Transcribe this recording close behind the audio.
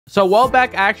So a while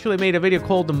back, I actually made a video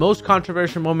called the most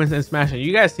controversial moments in Smash, and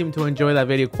you guys seem to enjoy that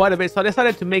video quite a bit, so I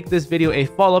decided to make this video a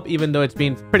follow-up, even though it's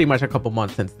been pretty much a couple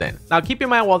months since then. Now keep in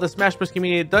mind, while the Smash Bros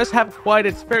community does have quite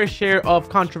its fair share of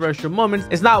controversial moments,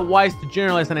 it's not wise to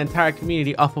generalize an entire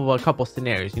community off of a couple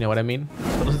scenarios, you know what I mean?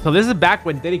 So this is back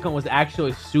when Diddy Kong was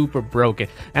actually super broken,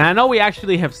 and I know we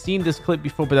actually have seen this clip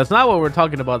before, but that's not what we're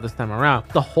talking about this time around.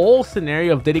 The whole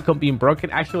scenario of Diddy Kong being broken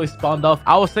actually spawned off,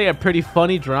 I would say, a pretty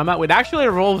funny drama, which actually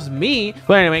involves me.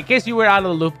 But anyway, in case you were out of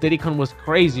the loop, Diddy Kong was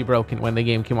crazy broken when the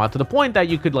game came out, to the point that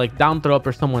you could like down throw up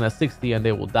or someone at 60 and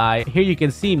they will die. Here you can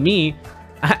see me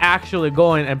actually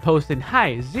going and posting,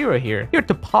 "Hi, Zero here to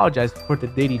apologize for the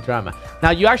Diddy drama." Now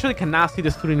you actually cannot see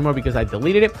this tweet anymore because I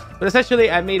deleted it, but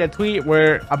essentially I made a tweet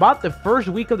where about the first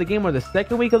week of the game or the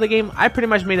second week of the game, I pretty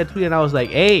much made a tweet and I was like,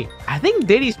 "Hey, I think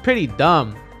Diddy's pretty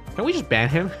dumb. Can we just ban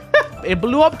him?" It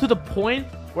blew up to the point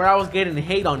where I was getting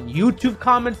hate on YouTube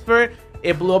comments for it.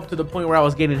 It blew up to the point where I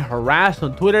was getting harassed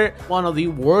on Twitter. One of the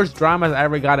worst dramas I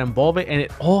ever got involved in, and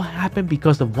it all happened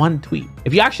because of one tweet.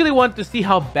 If you actually want to see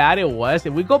how bad it was,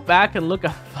 if we go back and look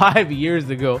at 5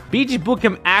 years ago, BG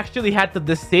Bookham actually had to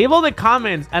disable the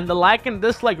comments and the like and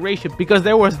dislike ratio because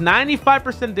there was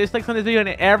 95% dislikes on this video, and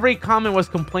every comment was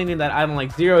complaining that I don't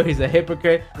like Zero, he's a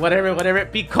hypocrite, whatever,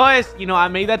 because, you know, I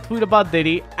made that tweet about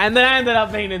Diddy and then I ended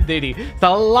up painting Diddy.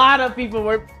 So a lot of people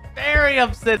were very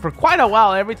upset for quite a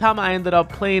while. Every time I ended up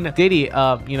playing Diddy,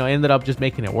 you know, ended up just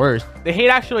making it worse. The hate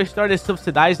actually started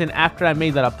subsidizing after I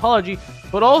made that apology,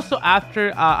 but also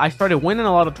after I started winning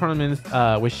a lot of tournaments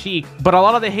with Sheik. But a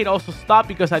lot of the hate also stopped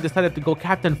because I decided to go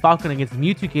Captain Falcon against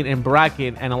Mewtwo in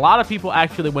bracket, and a lot of people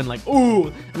actually went like, "Ooh."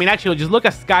 I mean, actually, just look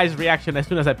at Sky's reaction as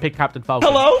soon as I picked Captain Falcon.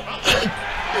 Hello?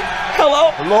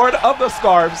 Hello? Lord of the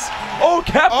Scarves. Oh,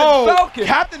 Captain Falcon.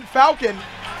 Captain Falcon.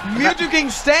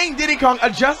 Mewtwo staying Diddy Kong,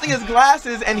 adjusting his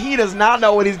glasses, and he does not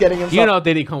know what he's getting himself. You know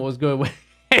Diddy Kong was good when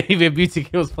even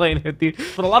Mewtwo was playing with you.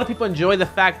 But a lot of people enjoy the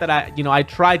fact that I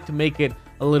tried to make it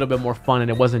a little bit more fun, and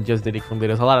it wasn't just Diddy Kong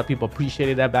videos. A lot of people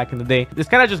appreciated that back in the day. This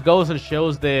kind of just goes and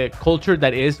shows the culture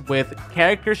that is with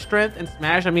character strength in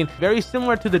Smash. I mean, very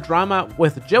similar to the drama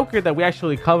with Joker that we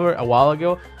actually covered a while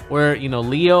ago, where, you know,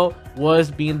 Leo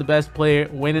was being the best player,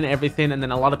 winning everything, and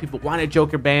then a lot of people wanted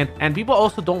Joker banned. And people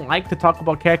also don't like to talk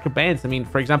about character bans. I mean,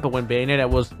 for example, when Bayonetta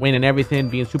was winning everything,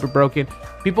 being super broken,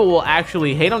 people will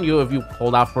actually hate on you if you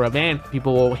hold out for a ban.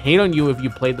 People will hate on you if you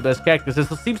played the best characters. This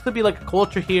seems to be like a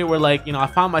culture here where, like, you know, I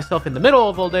found myself in the middle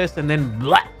of all this, and then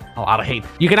blah, a lot of hate.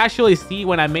 You can actually see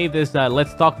when I made this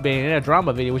Let's Talk Bayonetta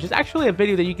drama video, which is actually a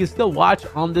video that you can still watch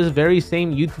on this very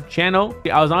same YouTube channel.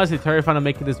 I was honestly terrified of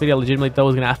making this video. Legitimately thought it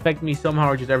was going to affect me somehow,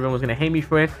 or just everyone was going to hate me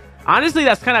for it. Honestly,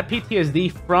 that's kind of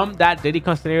PTSD from that Diddy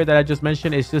Kong scenario that I just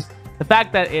mentioned. It's just the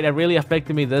fact that it really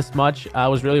affected me this much. I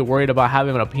was really worried about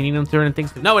having an opinion on certain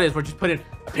things. But nowadays, we're just putting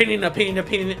opinion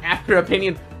after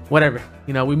opinion. Whatever.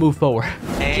 You know, we move forward.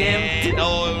 And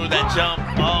oh, that jump.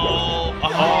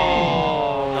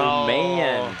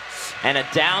 And a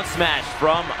down smash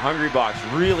from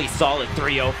Hungrybox. Really solid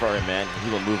 3-0 for him, man.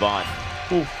 He will move on.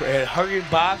 Ooh, and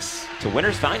Hungrybox to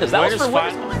Winners Finals. That was for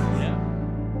Winners Finals.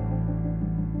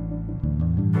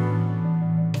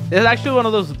 This is actually one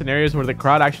of those scenarios where the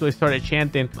crowd actually started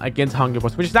chanting against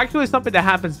Hungrybox, which is actually something that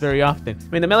happens very often. I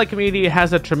mean, the Melee community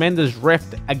has a tremendous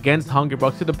rift against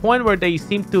Hungrybox to the point where they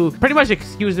seem to pretty much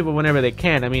excuse it whenever they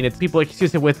can. I mean, it's people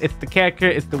excuse it with it's the character,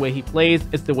 it's the way he plays,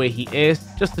 it's the way he is,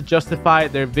 just to justify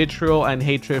their vitriol and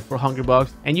hatred for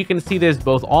Hungrybox. And you can see this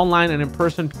both online and in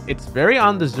person. It's very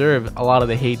undeserved, a lot of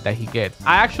the hate that he gets.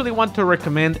 I actually want to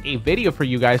recommend a video for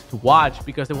you guys to watch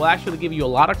because it will actually give you a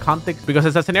lot of context, because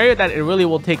it's a scenario that it really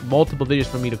will take multiple videos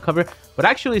for me to cover, but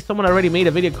actually someone already made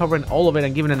a video covering all of it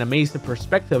and giving an amazing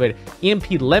perspective of it.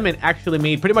 EMP Lemon actually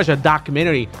made pretty much a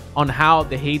documentary on how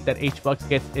the hate that HBox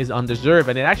gets is undeserved,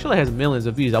 and it actually has millions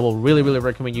of views. I will really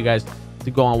recommend you guys to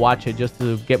go and watch it just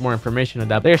to get more information on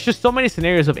that. There's just so many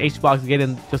scenarios of HBox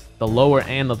getting just the lower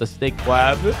end of the stick.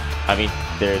 What? I mean,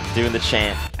 they're doing the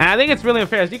chant. And I think it's really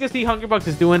unfair. As you can see, Hungrybox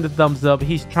is doing the thumbs up.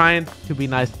 He's trying to be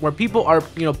nice. Where people are,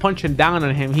 you know, punching down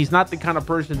on him, he's not the kind of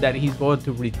person that he's going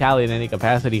to retaliate in any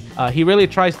capacity. He really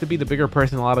tries to be the bigger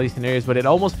person in a lot of these scenarios, but it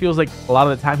almost feels like a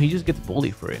lot of the time he just gets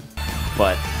bullied for it.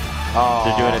 But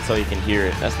they're doing it so you can hear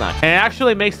it. That's not. And it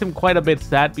actually makes him quite a bit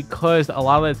sad because a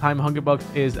lot of the time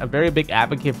Hungrybox is a very big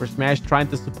advocate for Smash, trying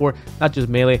to support not just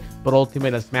Melee but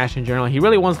Ultimate and Smash in general. He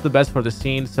really wants the best for the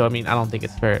scene, so I mean, I don't think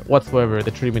it's fair whatsoever,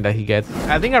 the treatment that he gets.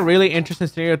 I think a really interesting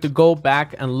scenario to go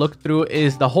back and look through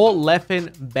is the whole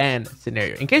Leffen ban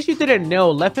scenario. In case you didn't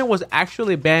know, Leffen was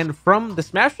actually banned from the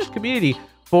Smash Bros community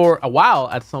for a while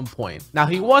at some point. Now,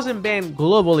 he wasn't banned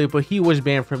globally, but he was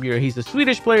banned from Europe. He's a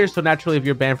Swedish player, so naturally, if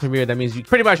you're banned from Europe, that means you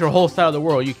pretty much your whole side of the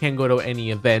world, you can't go to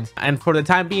any events. And for the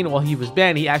time being, while he was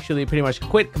banned, he actually pretty much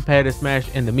quit competitive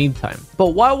Smash in the meantime.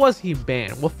 But why was he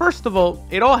banned? Well, first of all,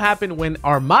 it all happened when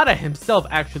Armada himself,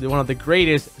 actually one of the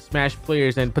greatest Smash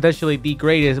players and potentially the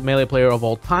greatest Melee player of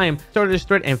all time, started this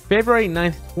thread. And February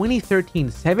 9th,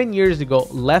 2013, 7 years ago,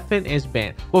 Leffen is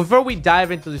banned. But before we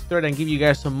dive into this thread and give you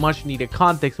guys some much needed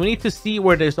context, we need to see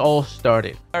where this all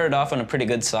started. Started off on a pretty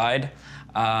good side,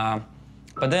 but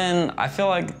then I feel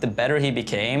like the better he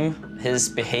became, his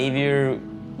behavior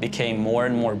became more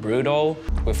and more brutal.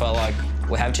 We felt like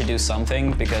we have to do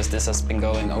something because this has been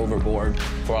going overboard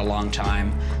for a long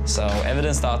time. So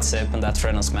evidence.zip and that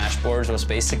thread on Smashboards was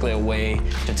basically a way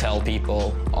to tell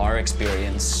people our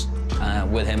experience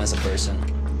with him as a person.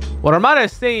 What Armada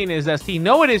is saying is that, see,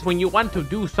 nowadays when you want to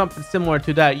do something similar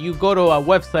to that, you go to a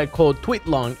website called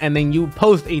Tweetlong and then you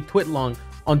post a tweetlong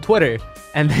on Twitter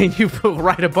and then you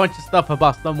write a bunch of stuff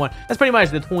about someone. That's pretty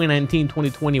much the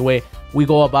 2019-2020 way we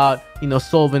go about, you know,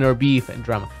 solving our beef and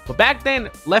drama. But back then,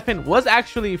 Leffen was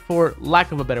actually, for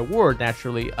lack of a better word,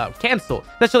 naturally, canceled.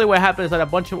 Essentially what happened is that a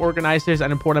bunch of organizers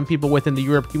and important people within the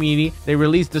Europe community, they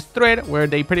released this thread where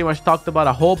they pretty much talked about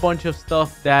a whole bunch of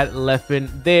stuff that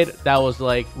Leffen did that was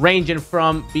like ranging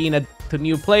from being a to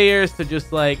new players to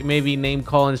just like maybe name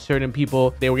calling certain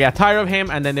people. They got tired of him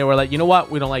and then they were like, you know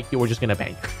what, we don't like you, we're just gonna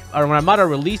ban you. Armada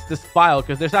released this file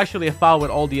because there's actually a file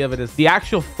with all the evidence. The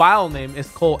actual file name is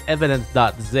called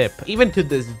evidence.zip. Even to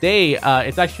this day,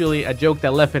 it's actually a joke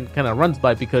that Leffen kind of runs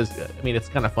by because I mean, it's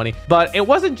kind of funny. But it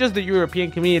wasn't just the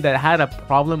European community that had a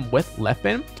problem with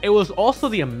Leffen, it was also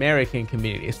the American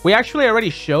communities. We actually already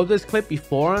showed this clip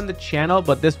before on the channel,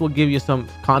 but this will give you some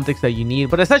context that you need.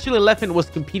 But essentially Leffen was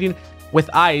competing with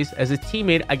Ice as a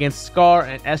teammate against Scar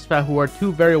and Esfa, who are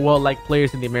two very well-liked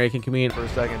players in the American community. For a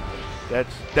second.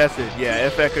 That's it. Yeah,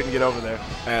 FF couldn't get over there.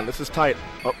 Man, this is tight.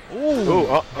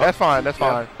 Oh, that's fine. That's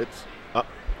fine. It's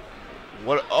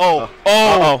what? Oh.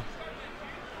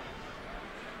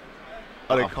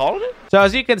 Are they calling it? So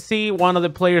as you can see, one of the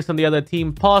players on the other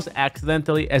team paused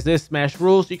accidentally as this Smash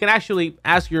rules. You can actually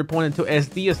ask your opponent to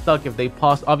SD a stuck if they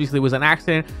pause. Obviously, it was an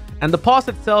accident. And the pause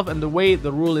itself and the way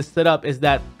the rule is set up is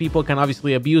that people can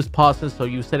obviously abuse pauses. So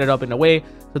you set it up in a way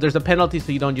so there's a penalty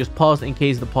so you don't just pause in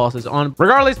case the pause is on.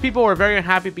 Regardless, people were very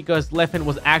unhappy because Leffen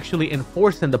was actually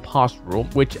enforcing the pause rule,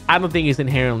 which I don't think is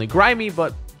inherently grimy,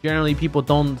 but generally people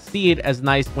don't see it as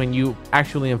nice when you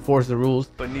actually enforce the rules.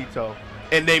 Benito.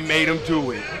 And they made him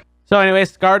do it. So anyway,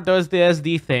 Scar does the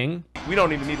SD thing. We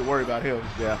don't even need to worry about him.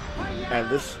 Yeah. And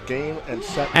this game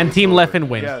and Team Leffen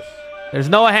wins. Yes. There's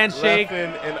no handshake.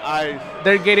 Leffen and Ice.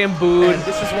 They're getting booed. And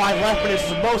this is why Leffen is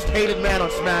the most hated man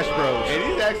on Smash Bros.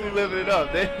 And he's actually living it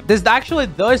up. This actually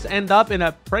does end up in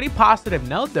a pretty positive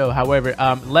note, though. However,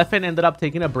 Leffen ended up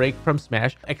taking a break from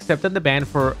Smash, accepted the ban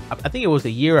for, I think it was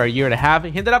a year or a year and a half.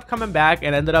 He ended up coming back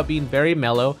and ended up being very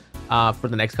mellow for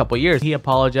the next couple of years. He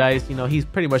apologized. You know, he's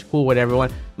pretty much cool with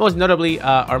everyone. Most notably,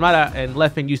 Armada and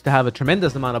Leffen used to have a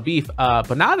tremendous amount of beef,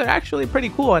 but now they're actually pretty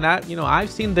cool. And I've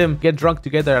seen them get drunk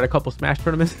together at a couple Smash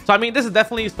tournaments. So I mean, this is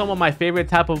definitely some of my favorite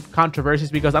type of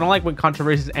controversies because I don't like when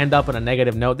controversies end up on a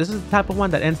negative note. This is the type of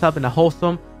one that ends up in a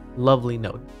wholesome, lovely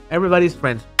note. Everybody's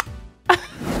friends.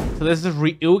 So this is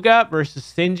Ryuga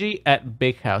versus Shinji at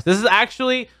Big House. This is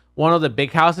actually one of the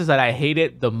big houses that I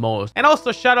hated the most. And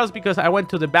also shoutouts because I went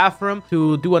to the bathroom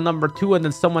to do a number 2 and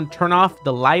then someone turned off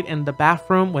the light in the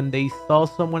bathroom when they saw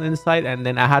someone inside, and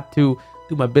then I had to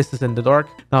do my business in the dark.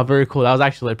 Not very cool. That was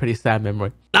actually a pretty sad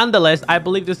memory. Nonetheless, I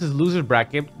believe this is loser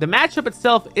bracket. The matchup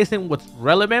itself isn't what's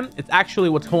relevant. It's actually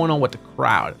what's going on with the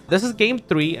crowd. This is game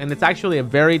 3 and it's actually a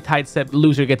very tight set.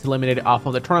 Loser gets eliminated off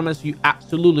of the tournament. So you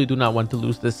absolutely do not want to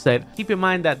lose this set. Keep in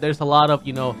mind that there's a lot of,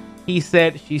 he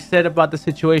said, she said about the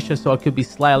situation, so it could be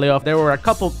slightly off. There were a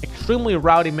couple extremely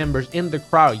rowdy members in the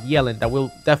crowd yelling that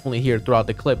we'll definitely hear throughout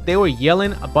the clip. They were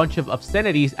yelling a bunch of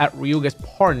obscenities at Ryuga's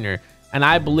partner, and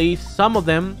I believe some of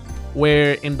them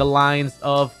were in the lines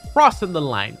of crossing the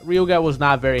line. Ryuga was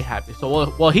not very happy. So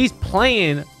while he's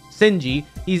playing Shinji,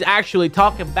 he's actually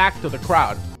talking back to the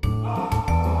crowd.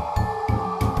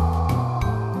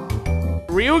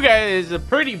 Ryuga is a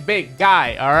pretty big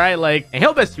guy, all right? Like, and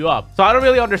he'll mess you up. So I don't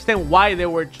really understand why they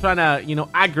were trying to,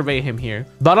 aggravate him here.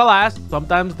 But alas,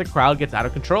 sometimes the crowd gets out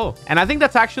of control. And I think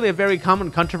that's actually a very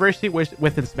common controversy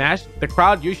within Smash. The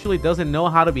crowd usually doesn't know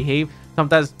how to behave.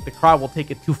 Sometimes the crowd will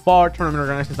take it too far. Tournament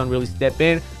organizers don't really step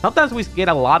in. Sometimes we get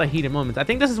a lot of heated moments. I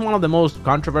think this is one of the most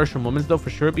controversial moments, though, for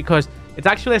sure, because it's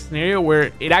actually a scenario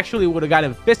where it actually would have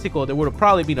gotten physical. There would have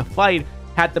probably been a fight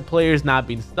had the players not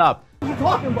been stopped.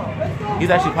 He's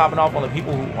actually popping off on the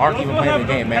people who aren't even playing the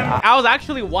game, man. I was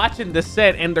actually watching the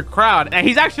set and the crowd, and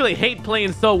he's actually hate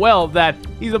playing so well that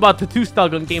he's about to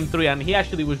 2-stock on game 3, and he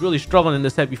actually was really struggling in the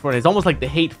set before. And it's almost like the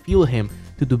hate fueled him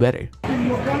to do better.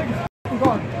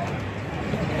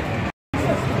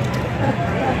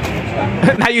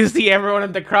 Now you see everyone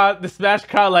in the crowd, the Smash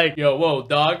crowd, like, yo, whoa,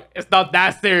 dog. It's not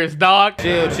that serious, dog.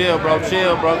 Chill, bro.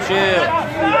 Chill.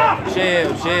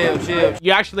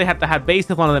 You actually have to have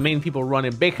basically one of the main people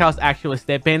running. Big House actually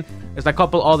step in. There's a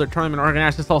couple other tournament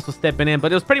organizers also stepping in,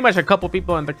 but it was pretty much a couple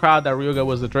people in the crowd that Ryuga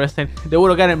was addressing. They would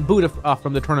have gotten booted off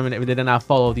from the tournament if they did not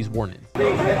follow these warnings.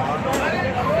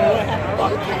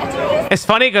 It's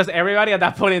funny because everybody at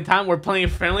that point in time were playing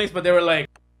friendlies, but they were like,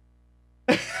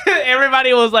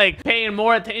 everybody was like paying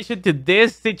more attention to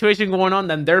this situation going on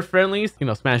than their friendlies. You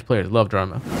know, Smash players love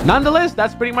drama. Nonetheless,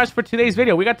 that's pretty much for today's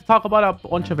video. We got to talk about a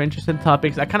bunch of interesting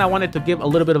topics. I kind of wanted to give a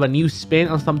little bit of a new spin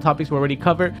on some topics we already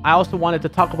covered. I also wanted to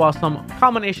talk about some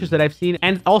common issues that I've seen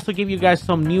and also give you guys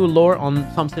some new lore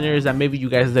on some scenarios that maybe you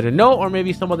guys didn't know, or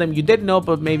maybe some of them you did know,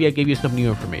 but maybe I gave you some new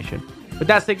information. But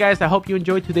that's it, guys. I hope you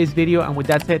enjoyed today's video. And with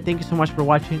that said, thank you so much for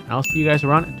watching. And I'll see you guys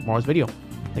around in tomorrow's video.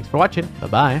 Thanks for watching.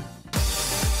 Bye-bye.